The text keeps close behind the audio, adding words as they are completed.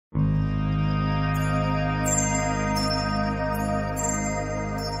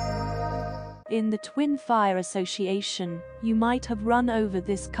In the Twin Fire Association, you might have run over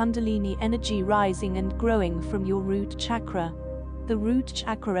this Kundalini energy rising and growing from your root chakra. The root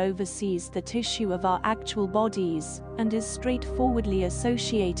chakra oversees the tissue of our actual bodies, and is straightforwardly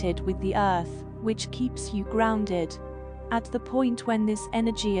associated with the earth, which keeps you grounded. At the point when this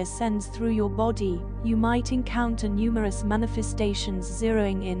energy ascends through your body, you might encounter numerous manifestations.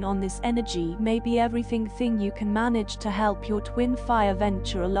 Zeroing in on this energy may be everything you can manage to help your twin fire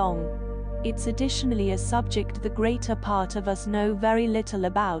venture along. It's additionally a subject the greater part of us know very little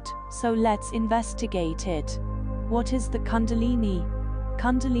about, so let's investigate it. What is the Kundalini?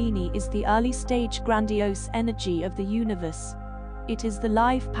 Kundalini is the early-stage grandiose energy of the universe. It is the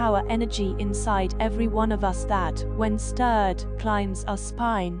life power energy inside every one of us that, when stirred, climbs our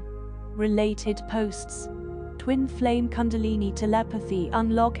spine. Related posts. Twin Flame Kundalini Telepathy.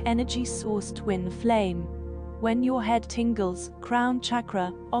 Unlock energy source Twin Flame. When your head tingles, crown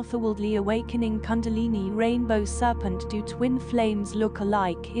chakra, otherworldly awakening Kundalini rainbow serpent. Do twin flames look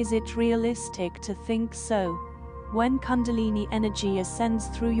alike? Is it realistic to think so? When Kundalini energy ascends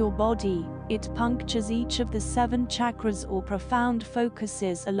through your body, it punctures each of the 7 chakras or profound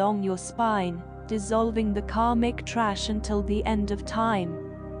focuses along your spine, dissolving the karmic trash until the end of time.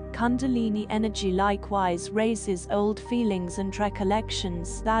 Kundalini energy likewise raises old feelings and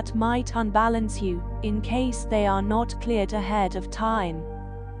recollections that might unbalance you, in case they are not cleared ahead of time.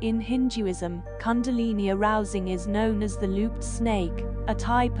 In Hinduism, Kundalini arousing is known as the looped snake, a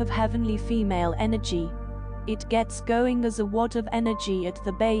type of heavenly female energy. It gets going as a wad of energy at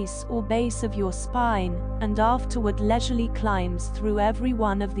the base of your spine, and afterward leisurely climbs through every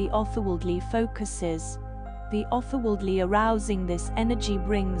one of the otherworldly focuses. The otherworldly arousing this energy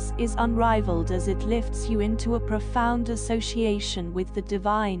brings is unrivaled, as it lifts you into a profound association with the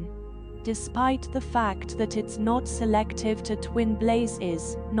divine. Despite the fact that it's not selective to twin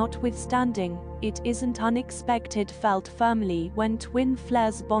blazes, notwithstanding, it isn't unexpected felt firmly when twin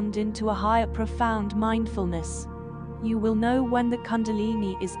flares bond into a higher profound mindfulness. You will know when the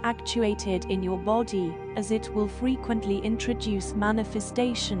Kundalini is actuated in your body, as it will frequently introduce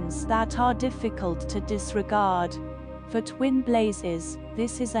manifestations that are difficult to disregard. For twin blazes,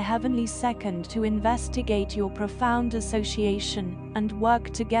 this is a heavenly second to investigate your profound association and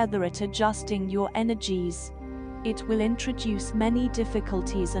work together at adjusting your energies. It will introduce many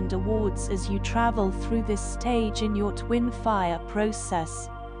difficulties and awards as you travel through this stage in your twin fire process.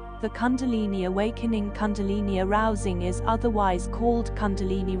 The Kundalini awakening, Kundalini arousing is otherwise called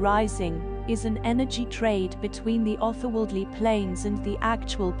Kundalini rising, is an energy trade between the otherworldly planes and the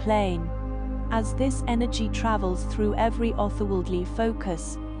actual plane. As this energy travels through every otherworldly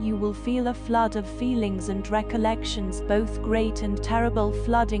focus, you will feel a flood of feelings and recollections, both great and terrible,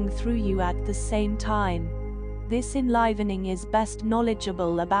 flooding through you at the same time. This enlivening is best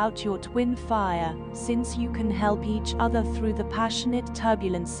knowledgeable about your twin fire, since you can help each other through the passionate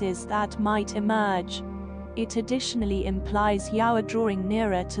turbulences that might emerge. It additionally implies you are drawing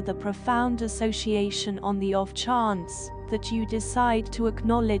nearer to the profound association on the off chance that you decide to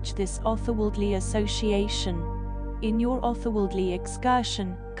acknowledge this otherworldly association. In your otherworldly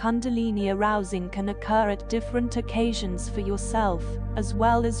excursion, Kundalini arousing can occur at different occasions for yourself, as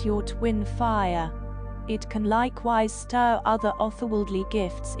well as your twin fire. It can likewise stir other otherworldly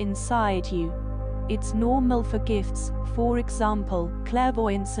gifts inside you. It's normal for gifts, for example,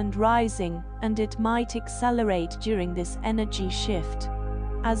 clairvoyance and rising, and it might accelerate during this energy shift.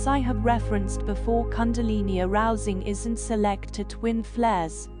 As I have referenced before, Kundalini arousing isn't select to twin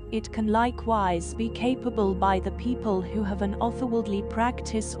flares. It can likewise be capable by the people who have an otherworldly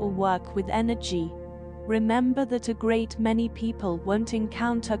practice or work with energy. Remember that a great many people won't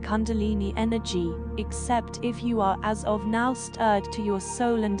encounter Kundalini energy, except if you are as of now stirred to your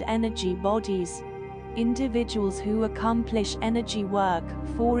soul and energy bodies. Individuals who accomplish energy work,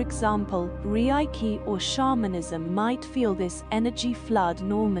 for example, Reiki or shamanism, might feel this energy flood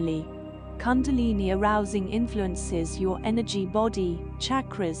normally. Kundalini arousing influences your energy body,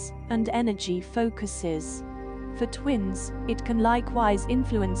 chakras, and energy focuses. For twins, it can likewise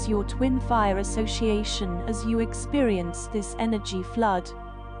influence your twin fire association as you experience this energy flood.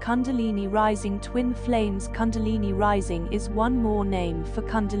 Kundalini rising twin flames. Kundalini rising is one more name for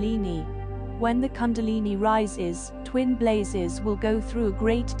Kundalini. When the Kundalini rises, twin blazes will go through a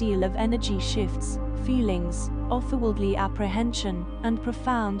great deal of energy shifts, feelings, otherworldly apprehension, and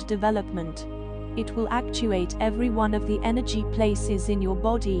profound development. It will actuate every one of the energy places in your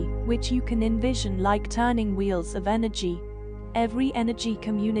body, which you can envision like turning wheels of energy. Every energy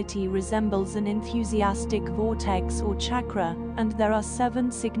community resembles an enthusiastic vortex or chakra, and there are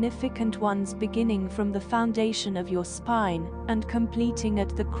 7 significant ones beginning from the foundation of your spine and completing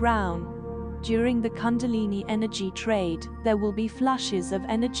at the crown. During the Kundalini energy trade, there will be flashes of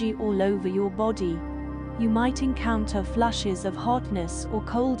energy all over your body. You might encounter flashes of hotness or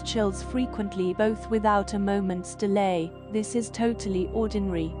cold chills frequently, both without a moment's delay. This is totally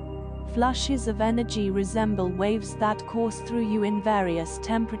ordinary. Flashes of energy resemble waves that course through you in various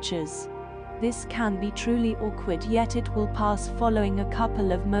temperatures. This can be truly awkward, yet it will pass following a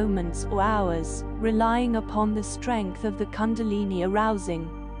couple of moments or hours, relying upon the strength of the Kundalini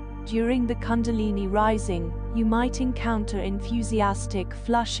arousing. During the Kundalini rising, you might encounter enthusiastic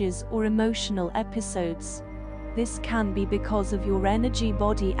flushes or emotional episodes. This can be because of your energy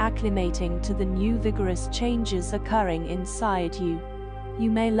body acclimating to the new vigorous changes occurring inside you. You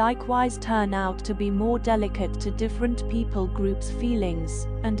may likewise turn out to be more delicate to different people groups' feelings,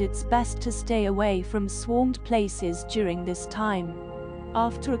 and it's best to stay away from swarmed places during this time.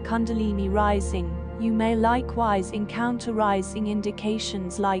 After a Kundalini rising, you may likewise encounter rising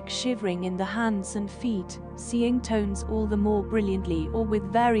indications like shivering in the hands and feet, seeing tones all the more brilliantly or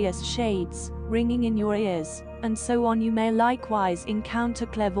with various shades, ringing in your ears, and so on. You may likewise encounter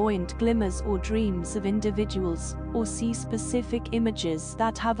clairvoyant glimmers or dreams of individuals, or see specific images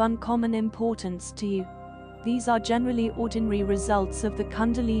that have uncommon importance to you. These are generally ordinary results of the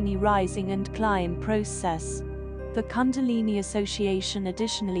Kundalini rising and climb process. The Kundalini association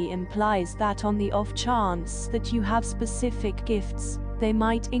additionally implies that on the off chance that you have specific gifts, they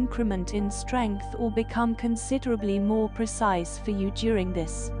might increment in strength or become considerably more precise for you during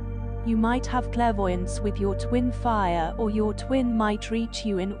this. You might have clairvoyance with your twin fire, or your twin might reach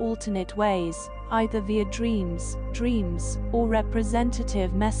you in alternate ways, either via dreams, or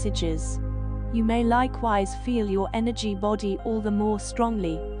representative messages. You may likewise feel your energy body all the more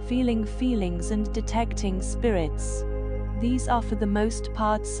strongly, feeling feelings and detecting spirits. These are for the most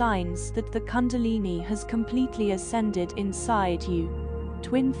part signs that the Kundalini has completely ascended inside you.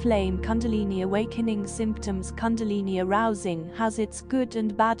 Twin flame Kundalini awakening symptoms. Kundalini arousing has its good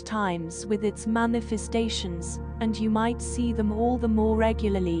and bad times with its manifestations, and you might see them all the more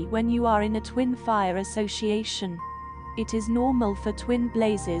regularly when you are in a twin fire association. It is normal for twin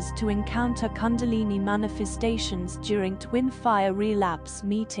blazes to encounter Kundalini manifestations during twin fire relapse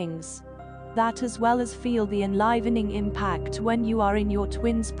meetings. That, as well as feel the enlivening impact when you are in your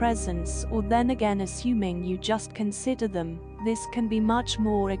twin's presence, or then again assuming you just consider them, this can be much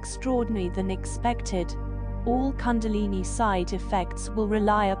more extraordinary than expected. All Kundalini side effects will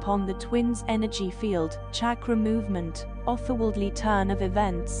rely upon the twin's energy field, chakra movement, otherworldly turn of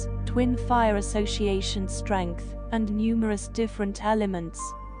events, twin fire association strength, and numerous different elements.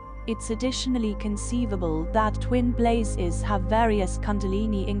 It's additionally conceivable that twin blazes have various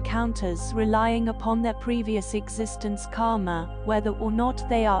Kundalini encounters relying upon their previous existence karma, whether or not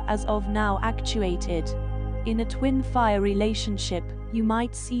they are as of now actuated. In a twin fire relationship, you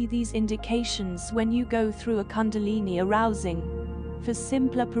might see these indications when you go through a Kundalini arousing. For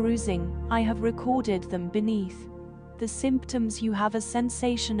simpler perusing, I have recorded them beneath. The symptoms: you have a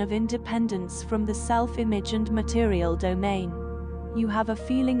sensation of independence from the self-image and material domain. You have a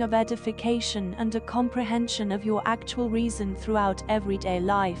feeling of edification and a comprehension of your actual reason throughout everyday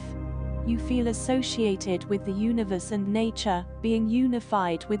life. You feel associated with the universe and nature, being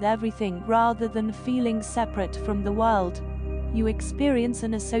unified with everything rather than feeling separate from the world. You experience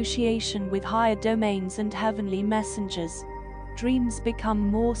an association with higher domains and heavenly messengers. Dreams become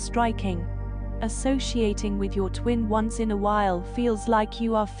more striking. Associating with your twin once in a while feels like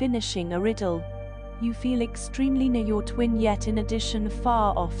you are finishing a riddle. You feel extremely near your twin, yet in addition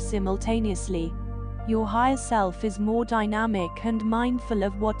far off simultaneously. Your higher self is more dynamic and mindful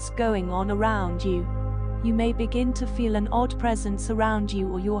of what's going on around you. You may begin to feel an odd presence around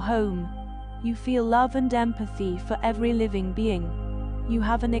you or your home. You feel love and empathy for every living being. You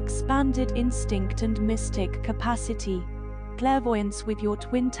have an expanded instinct and mystic capacity. Clairvoyance with your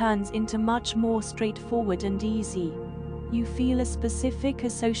twin turns into much more straightforward and easy. You feel a specific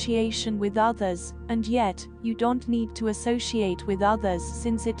association with others, and yet, you don't need to associate with others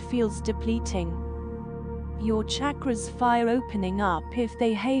since it feels depleting. Your chakras fire opening up if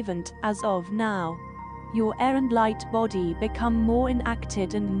they haven't as of now. Your air and light body become more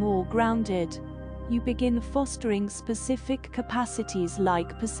enacted and more grounded. You begin fostering specific capacities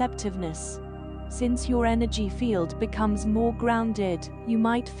like perceptiveness. Since your energy field becomes more grounded, you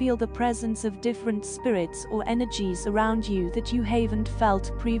might feel the presence of different spirits or energies around you that you haven't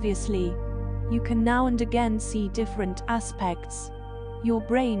felt previously. You can now and again see different aspects. Your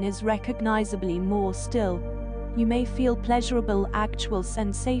brain is recognizably more still. You may feel pleasurable actual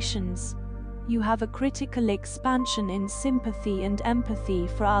sensations. You have a critical expansion in sympathy and empathy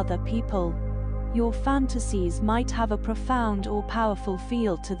for other people. Your fantasies might have a profound or powerful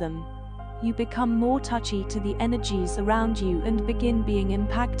feel to them. You become more touchy to the energies around you and begin being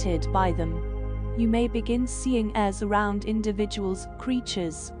impacted by them. You may begin seeing airs around individuals,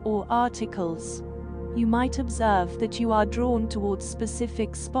 creatures, or articles. You might observe that you are drawn towards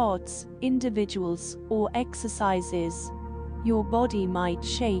specific spots, individuals, or exercises. Your body might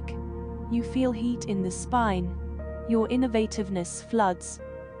shake. You feel heat in the spine. Your innovativeness floods.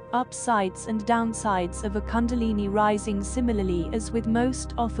 Upsides and downsides of a Kundalini rising. Similarly as with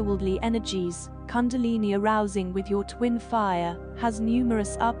most otherworldly energies, Kundalini arousing with your twin fire has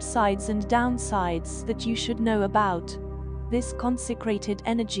numerous upsides and downsides that you should know about. This consecrated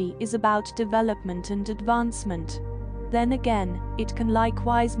energy is about development and advancement. Then again, it can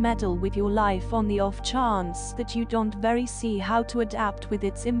likewise meddle with your life on the off chance that you don't very see how to adapt with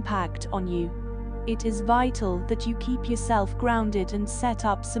its impact on you. It is vital that you keep yourself grounded and set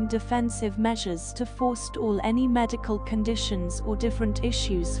up some defensive measures to forestall any medical conditions or different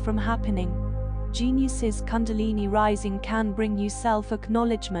issues from happening. Genius's Kundalini rising can bring you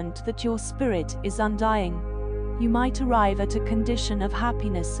self-acknowledgement that your spirit is undying. You might arrive at a condition of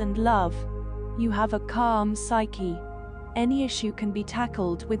happiness and love. You have a calm psyche. Any issue can be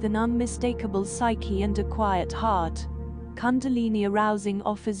tackled with an unmistakable psyche and a quiet heart. Kundalini arousing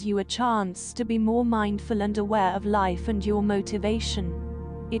offers you a chance to be more mindful and aware of life and your motivation.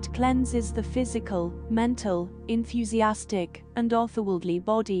 It cleanses the physical, mental, enthusiastic, and otherworldly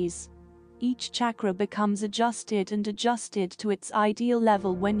bodies. Each chakra becomes adjusted to its ideal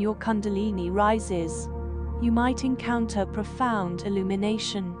level when your Kundalini rises. You might encounter profound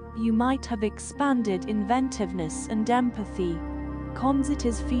illumination. You might have expanded inventiveness and empathy. Cons: it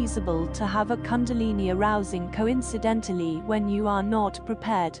is feasible to have a Kundalini arousing coincidentally when you are not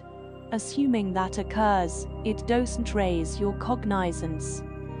prepared. Assuming that occurs, it doesn't raise your cognizance.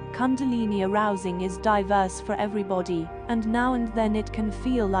 Kundalini arousing is diverse for everybody, and now and then it can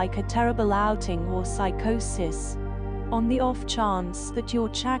feel like a terrible outing or psychosis. On the off chance that your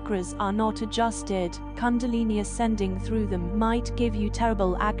chakras are not adjusted, Kundalini ascending through them might give you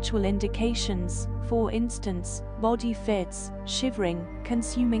terrible actual indications, for instance, body fits, shivering,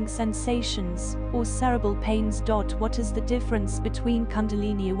 consuming sensations, or cerebral pains. What is the difference between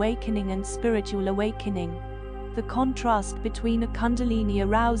Kundalini awakening and spiritual awakening? The contrast between a Kundalini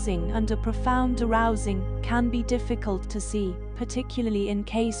arousing and a profound arousing can be difficult to see, particularly in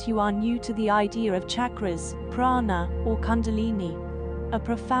case you are new to the idea of chakras, prana, or Kundalini. A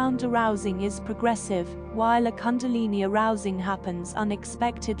profound arousing is progressive, while a Kundalini arousing happens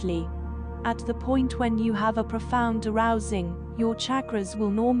unexpectedly. At the point when you have a profound arousing, your chakras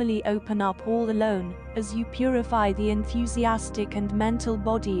will normally open up all alone, as you purify the enthusiastic and mental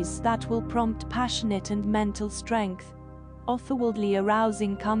bodies that will prompt passionate and mental strength. Otherworldly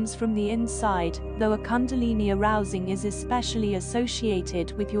arousing comes from the inside, though a Kundalini arousing is especially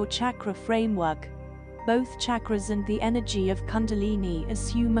associated with your chakra framework. Both chakras and the energy of Kundalini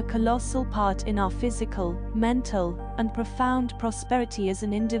assume a colossal part in our physical, mental, and profound prosperity as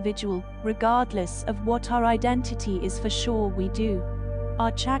an individual, regardless of what our identity is. For sure we do. Our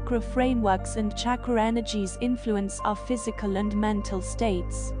chakra frameworks and chakra energies influence our physical and mental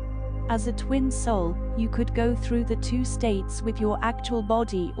states. As a twin soul, you could go through the two states with your actual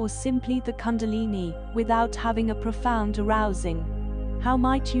body or simply the Kundalini, without having a profound arousing. How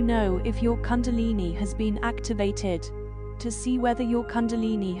might you know if your Kundalini has been activated? To see whether your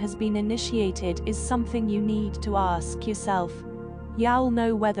Kundalini has been initiated is something you need to ask yourself. You'll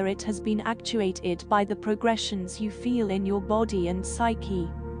know whether it has been actuated by the progressions you feel in your body and psyche.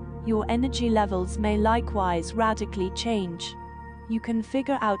 Your energy levels may likewise radically change. You can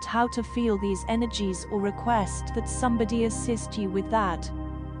figure out how to feel these energies or request that somebody assist you with that.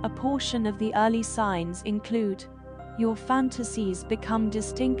 A portion of the early signs include: your fantasies become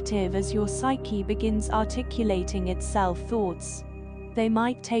distinctive as your psyche begins articulating its self-thoughts. They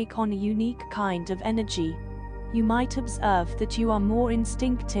might take on a unique kind of energy. You might observe that you are more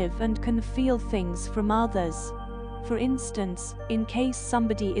instinctive and can feel things from others. For instance, in case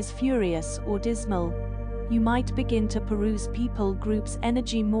somebody is furious or dismal, you might begin to peruse people groups'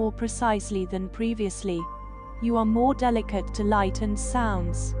 energy more precisely than previously. You are more delicate to light and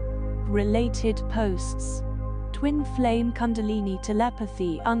sounds. Related posts. Twin flame Kundalini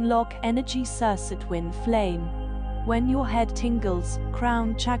telepathy unlock energy source. Twin flame. When your head tingles,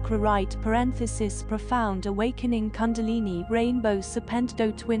 crown chakra right parenthesis profound awakening Kundalini rainbow serpent.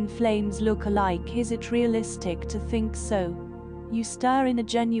 Do twin flames look alike? Is it realistic to think so? You stir in a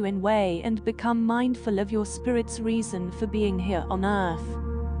genuine way and become mindful of your spirit's reason for being here on earth.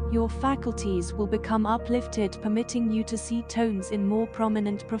 Your faculties will become uplifted, permitting you to see tones in more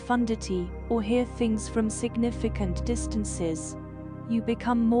prominent profundity, or hear things from significant distances. You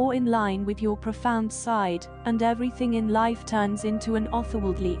become more in line with your profound side, and everything in life turns into an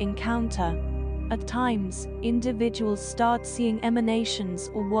otherworldly encounter. At times, individuals start seeing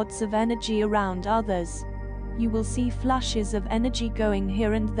emanations or wads of energy around others. You will see flashes of energy going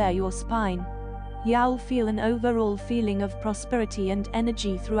here and there your spine. You'll feel an overall feeling of prosperity and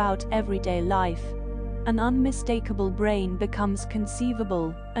energy throughout everyday life. An unmistakable brain becomes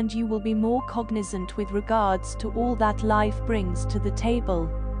conceivable, and you will be more cognizant with regards to all that life brings to the table.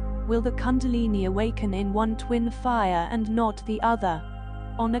 Will the Kundalini awaken in one twin fire and not the other?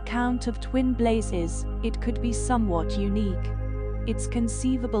 On account of twin blazes, it could be somewhat unique. It's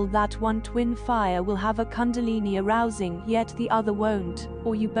conceivable that one twin fire will have a Kundalini arousing yet the other won't,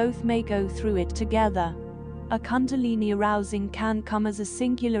 or you both may go through it together. A Kundalini arousing can come as a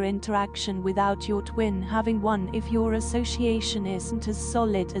singular interaction without your twin having one if your association isn't as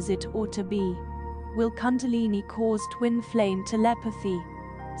solid as it ought to be. Will Kundalini cause twin flame telepathy?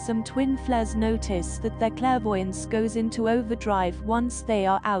 Some twin flares notice that their clairvoyance goes into overdrive once they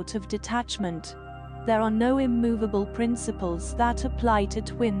are out of detachment. There are no immovable principles that apply to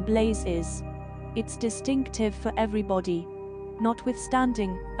twin blazes. It's distinctive for everybody.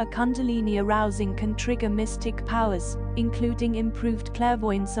 Notwithstanding, a Kundalini arousing can trigger mystic powers, including improved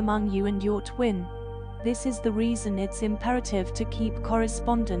clairvoyance among you and your twin. This is the reason it's imperative to keep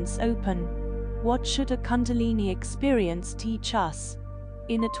correspondence open. What should a Kundalini experience teach us?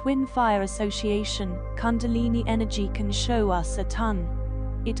 In a twin fire association, Kundalini energy can show us a ton.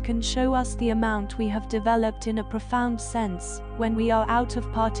 It can show us the amount we have developed in a profound sense, when we are out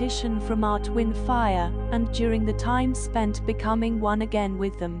of partition from our twin fire, and during the time spent becoming one again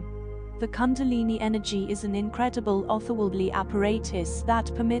with them. The Kundalini energy is an incredible otherworldly apparatus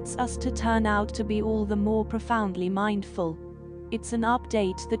that permits us to turn out to be all the more profoundly mindful. It's an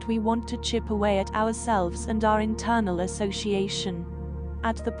update that we want to chip away at ourselves and our internal association.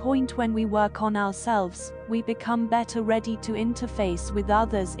 At the point when we work on ourselves, we become better ready to interface with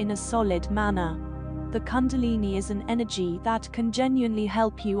others in a solid manner. The Kundalini is an energy that can genuinely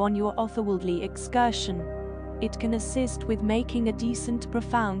help you on your otherworldly excursion. It can assist with making a decent,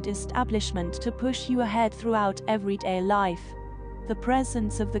 profound establishment to push you ahead throughout everyday life. The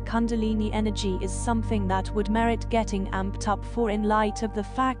presence of the Kundalini energy is something that would merit getting amped up for in light of the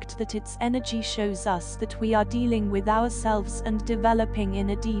fact that its energy shows us that we are dealing with ourselves and developing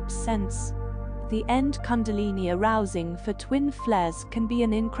in a deep sense. The end Kundalini arousing for twin flares can be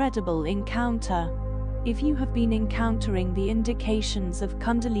an incredible encounter. If you have been encountering the indications of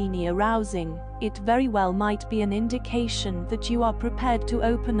Kundalini arousing, it very well might be an indication that you are prepared to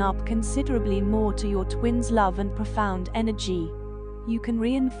open up considerably more to your twin's love and profound energy. You can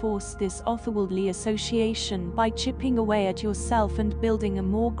reinforce this otherworldly association by chipping away at yourself and building a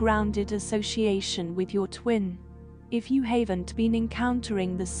more grounded association with your twin. If you haven't been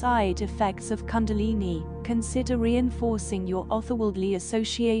encountering the side effects of Kundalini, consider reinforcing your otherworldly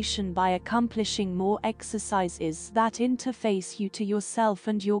association by accomplishing more exercises that interface you to yourself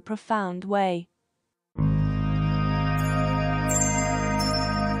and your profound way.